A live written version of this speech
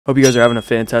Hope you guys are having a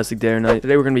fantastic day or night.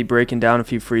 Today we're going to be breaking down a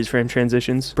few freeze frame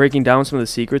transitions, breaking down some of the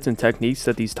secrets and techniques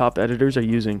that these top editors are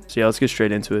using. So yeah, let's get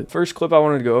straight into it. First clip I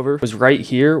wanted to go over was right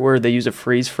here where they use a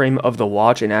freeze frame of the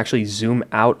watch and actually zoom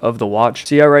out of the watch.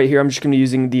 So yeah, right here I'm just going to be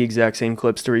using the exact same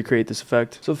clips to recreate this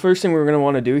effect. So the first thing we're going to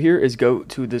want to do here is go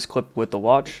to this clip with the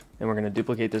watch, and we're going to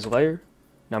duplicate this layer.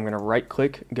 Now I'm going to right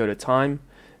click, go to time,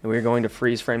 and we're going to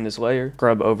freeze frame this layer.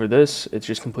 Scrub over this, it's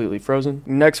just completely frozen.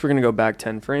 Next, we're going to go back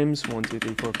 10 frames. 1, 2,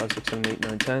 3, 4, 5, 6, 7, 8,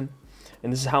 9, 10.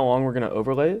 And this is how long we're going to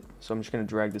overlay it. So I'm just going to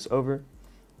drag this over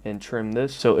and trim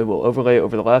this so it will overlay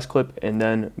over the last clip and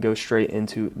then go straight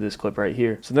into this clip right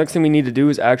here. So the next thing we need to do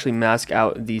is actually mask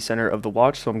out the center of the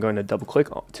watch. So I'm going to double click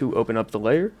to open up the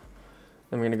layer.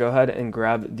 Then we're going to go ahead and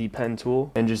grab the pen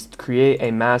tool and just create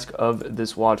a mask of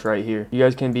this watch right here. You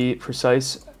guys can be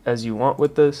precise as you want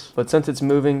with this, but since it's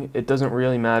moving, it doesn't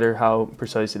really matter how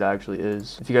precise it actually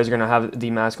is. If you guys are going to have the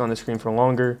mask on the screen for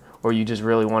longer, or you just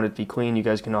really want it to be clean, you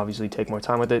guys can obviously take more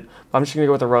time with it. But I'm just going to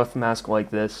go with a rough mask like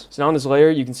this. So now on this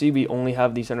layer, you can see we only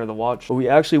have the center of the watch, but we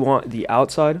actually want the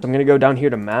outside. So I'm going to go down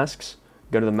here to masks,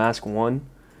 go to the mask 1, and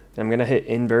I'm going to hit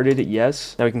inverted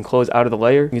yes. Now we can close out of the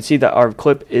layer. You can see that our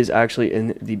clip is actually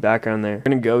in the background there.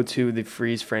 We're going to go to the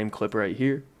freeze frame clip right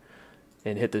here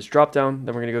and hit this drop down.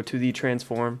 Then we're going to go to the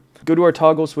transform, go to our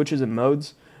toggle switches and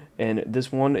modes, and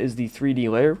this one is the 3D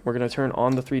layer. We're going to turn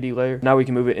on the 3D layer. Now we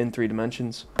can move it in 3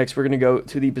 dimensions. Next, we're going to go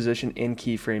to the position and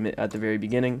keyframe it at the very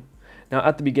beginning. Now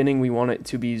at the beginning, we want it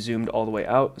to be zoomed all the way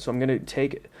out. So I'm going to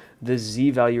take this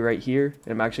Z value right here,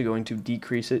 and I'm actually going to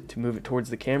decrease it to move it towards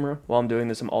the camera. While I'm doing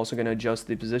this, I'm also going to adjust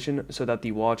the position so that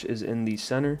the watch is in the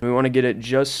center. We want to get it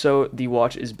just so the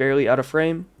watch is barely out of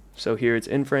frame. So here it's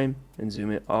in frame, and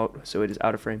zoom it out so it is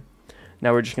out of frame.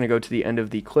 Now we're just going to go to the end of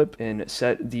the clip and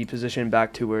set the position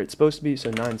back to where it's supposed to be. So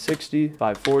 960,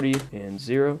 540, and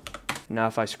 0. Now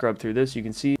if I scrub through this, you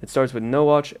can see it starts with no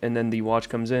watch, and then the watch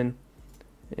comes in.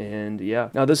 And yeah,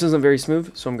 now this isn't very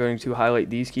smooth, so I'm going to highlight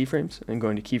these keyframes and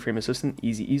going to keyframe assistant,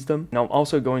 easy ease them. Now I'm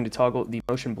also going to toggle the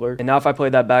motion blur, and now if I play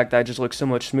that back, that just looks so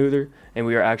much smoother, and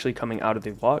we are actually coming out of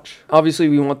the watch. Obviously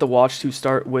we want the watch to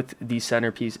start with the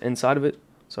centerpiece inside of it,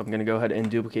 so I'm going to go ahead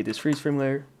and duplicate this freeze frame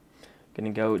layer.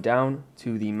 Going to go down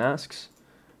to the masks,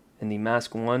 and the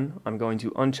mask 1 I'm going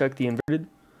to uncheck the inverted,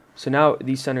 so now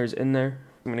the center is in there.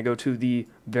 I'm going to go to the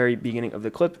very beginning of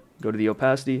the clip, go to the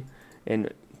opacity,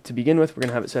 and to begin with, we're going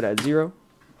to have it set at 0.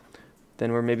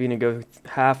 Then we're maybe going to go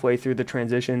halfway through the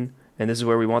transition, and this is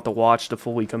where we want the watch to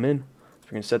fully come in. So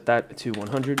we're going to set that to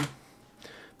 100. I'm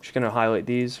just going to highlight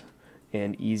these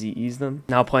and easy ease them.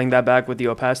 Now playing that back with the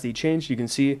opacity changed, you can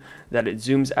see that it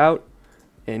zooms out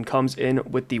and comes in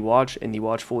with the watch, and the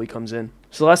watch fully comes in.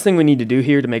 So the last thing we need to do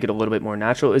here to make it a little bit more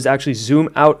natural is actually zoom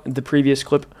out the previous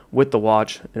clip with the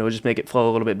watch, and it will just make it flow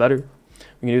a little bit better.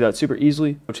 We can do that super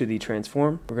easily. Go to the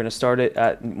transform. We're going to start it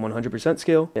at 100%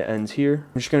 scale. It ends here.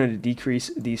 I'm just going to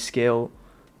decrease the scale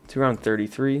to around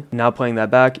 33. Now playing that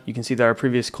back, you can see that our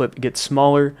previous clip gets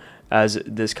smaller as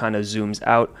this kind of zooms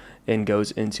out and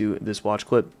goes into this watch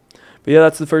clip. But yeah,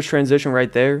 that's the first transition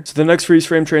right there. So the next freeze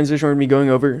frame transition we're going to be going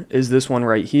over is this one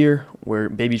right here, where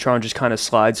babytron just kind of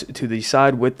slides to the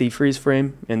side with the freeze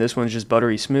frame, and this one's just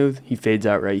buttery smooth. He fades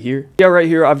out right here. Yeah, right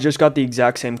here I've just got the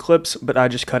exact same clips, but I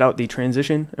just cut out the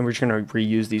transition, and we're just going to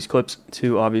reuse these clips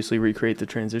to obviously recreate the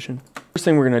transition. First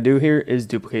thing we're going to do here is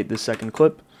duplicate this second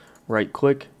clip, right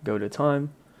click, go to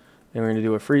time, and we're going to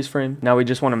do a freeze frame. Now we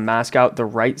just want to mask out the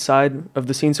right side of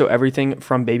the scene, so everything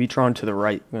from babytron to the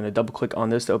right. I'm going to double click on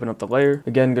this to open up the layer.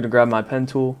 Again, going to grab my pen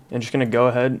tool and just going to go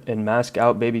ahead and mask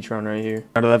out babytron right here.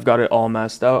 Now that I've got it all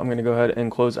masked out, I'm going to go ahead and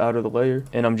close out of the layer,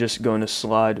 and I'm just going to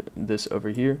slide this over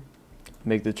here,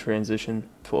 make the transition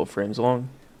 12 frames long,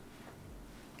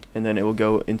 and then it will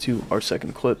go into our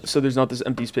second clip. So there's not this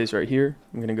empty space right here.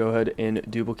 I'm going to go ahead and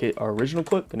duplicate our original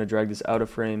clip. Going to drag this out of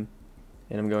frame,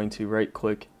 and I'm going to right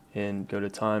click and go to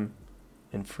time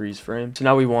and freeze frame. So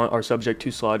now we want our subject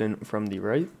to slide in from the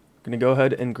right. I'm going to go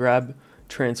ahead and grab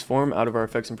transform out of our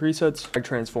effects and presets, drag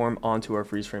transform onto our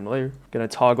freeze frame layer. Going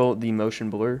to toggle the motion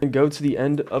blur and go to the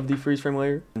end of the freeze frame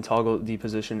layer and toggle the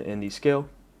position and the scale.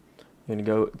 I'm going to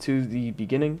go to the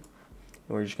beginning,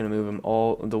 and we're just going to move them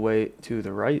all the way to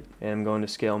the right, and I'm going to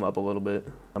scale them up a little bit.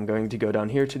 I'm going to go down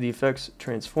here to the effects,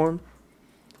 transform,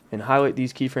 and highlight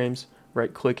these keyframes,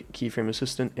 right click keyframe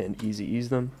assistant, and easy ease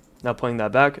them. Now playing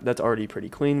that back, that's already pretty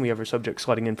clean. We have our subject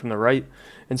sliding in from the right,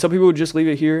 and some people would just leave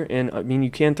it here, and I mean,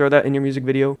 you can throw that in your music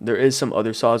video. There is some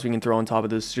other saws we can throw on top of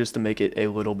this just to make it a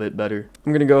little bit better.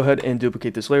 I'm going to go ahead and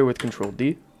duplicate this layer with Control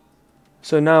D.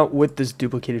 So now with this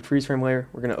duplicated freeze frame layer,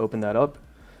 we're going to open that up,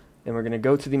 And we're going to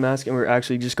go to the mask, and we're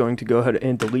actually just going to go ahead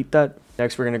and delete that.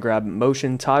 Next, we're going to grab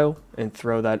motion tile and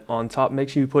throw that on top. Make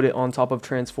sure you put it on top of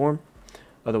transform,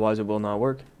 otherwise it will not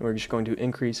work. And we're just going to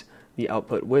increase the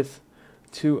output width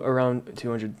to around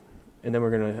 200, and then we're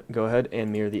going to go ahead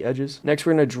and mirror the edges. Next,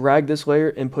 we're going to drag this layer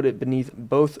and put it beneath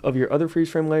both of your other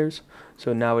freeze frame layers.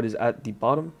 So now it is at the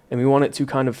bottom, and we want it to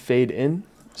kind of fade in.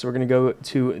 So we're going to go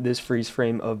to this freeze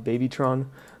frame of Babytron,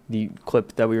 the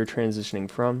clip that we were transitioning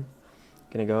from.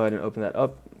 Going to go ahead and open that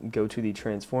up, go to the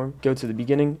transform, go to the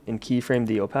beginning and keyframe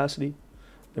the opacity.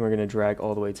 Then we're going to drag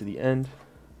all the way to the end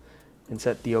and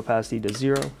set the opacity to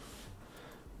 0.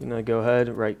 I'm going to go ahead,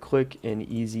 right click and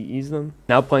easy ease them.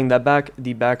 Now playing that back,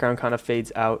 the background kind of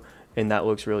fades out and that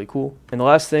looks really cool. And the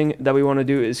last thing that we want to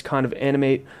do is kind of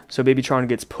animate so Babytron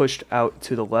gets pushed out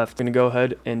to the left. I'm going to go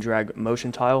ahead and drag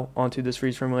motion tile onto this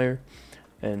freeze frame layer.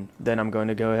 And then I'm going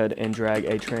to go ahead and drag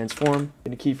a transform.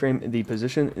 I'm going to keyframe the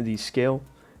position, the scale,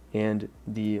 and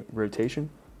the rotation.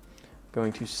 I'm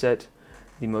going to set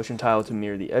the motion tile to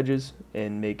mirror the edges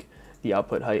and make the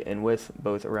output height and width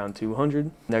both around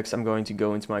 200. Next, I'm going to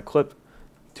go into my clip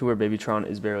to where Babytron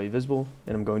is barely visible,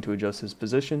 and I'm going to adjust his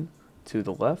position to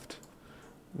the left.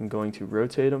 I'm going to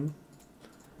rotate him,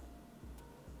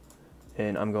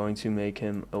 and I'm going to make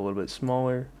him a little bit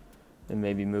smaller and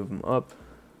maybe move him up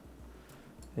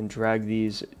and drag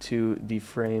these to the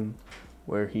frame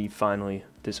where he finally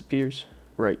disappears.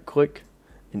 Right click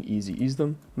and easy ease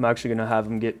them. I'm actually going to have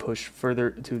them get pushed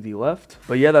further to the left.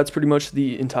 But yeah, that's pretty much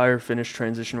the entire finished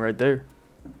transition right there.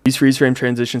 These freeze frame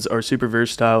transitions are super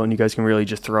versatile, and you guys can really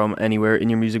just throw them anywhere in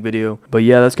your music video. But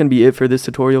yeah, that's going to be it for this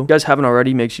tutorial. If you guys haven't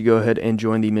already, make sure you go ahead and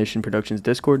join the Mission Productions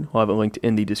Discord. I'll have it linked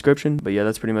in the description. But yeah,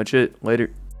 that's pretty much it.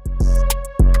 Later.